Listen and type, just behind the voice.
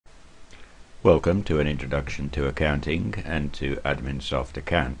Welcome to an introduction to accounting and to Adminsoft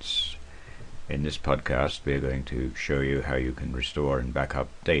accounts. In this podcast we are going to show you how you can restore and backup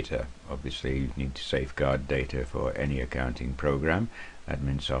data. Obviously you need to safeguard data for any accounting program.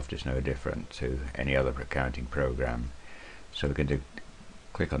 Adminsoft is no different to any other accounting program. So we're going to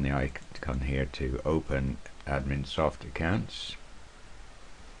click on the icon here to open Adminsoft accounts.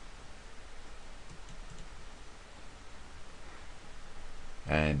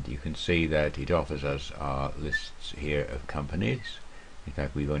 And you can see that it offers us our lists here of companies. In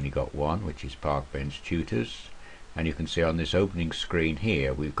fact, we've only got one, which is Parkbench Tutors. And you can see on this opening screen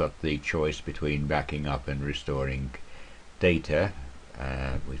here we've got the choice between backing up and restoring data.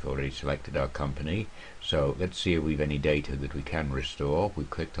 We've already selected our company, so let's see if we've any data that we can restore. We've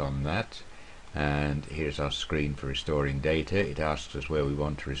clicked on that, and here's our screen for restoring data. It asks us where we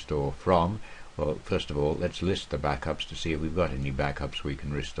want to restore from. Well, first of all, let's list the backups to see if we've got any backups we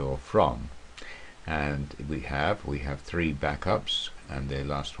can restore from. And we have 3 backups, and the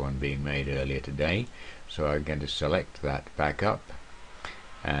last one being made earlier today. So I'm going to select that backup,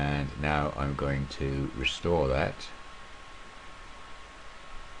 and now I'm going to restore that.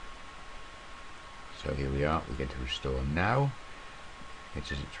 So here we are, we're going to restore now. It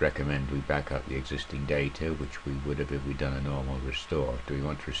says it's recommend we back up the existing data, which we would have if we'd done a normal restore. Do we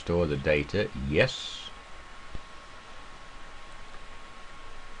want to restore the data? Yes.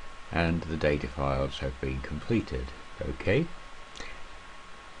 And the data files have been completed. Okay.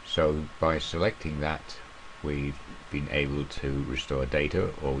 So by selecting that, we've been able to restore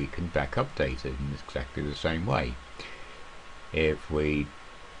data, or we can back up data in exactly the same way. If we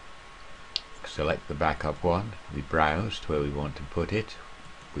select the backup one, we browse to where we want to put it.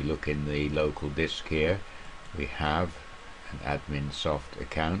 We look in the local disk here. We have an Adminsoft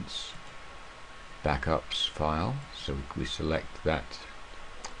accounts backups file, so we select that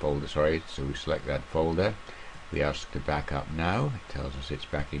folder. So we select that folder. We ask to back up now. It tells us it's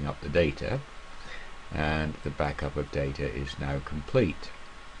backing up the data, and the backup of data is now complete.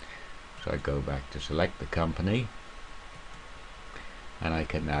 So I go back to select the company, and I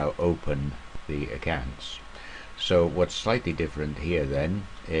can now open the accounts. So what's slightly different here then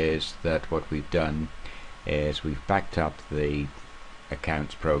is that what we've done is we've backed up the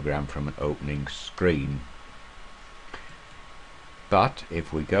accounts program from an opening screen. But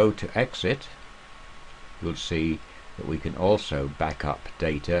if we go to exit, you'll see that we can also back up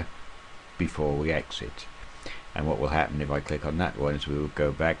data before we exit. And what will happen if I click on that one is we will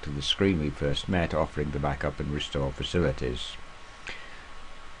go back to the screen we first met, offering the backup and restore facilities.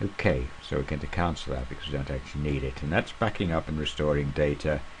 Okay, so we're going to cancel that because we don't actually need it, and that's backing up and restoring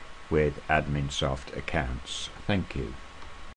data with Adminsoft accounts. Thank you.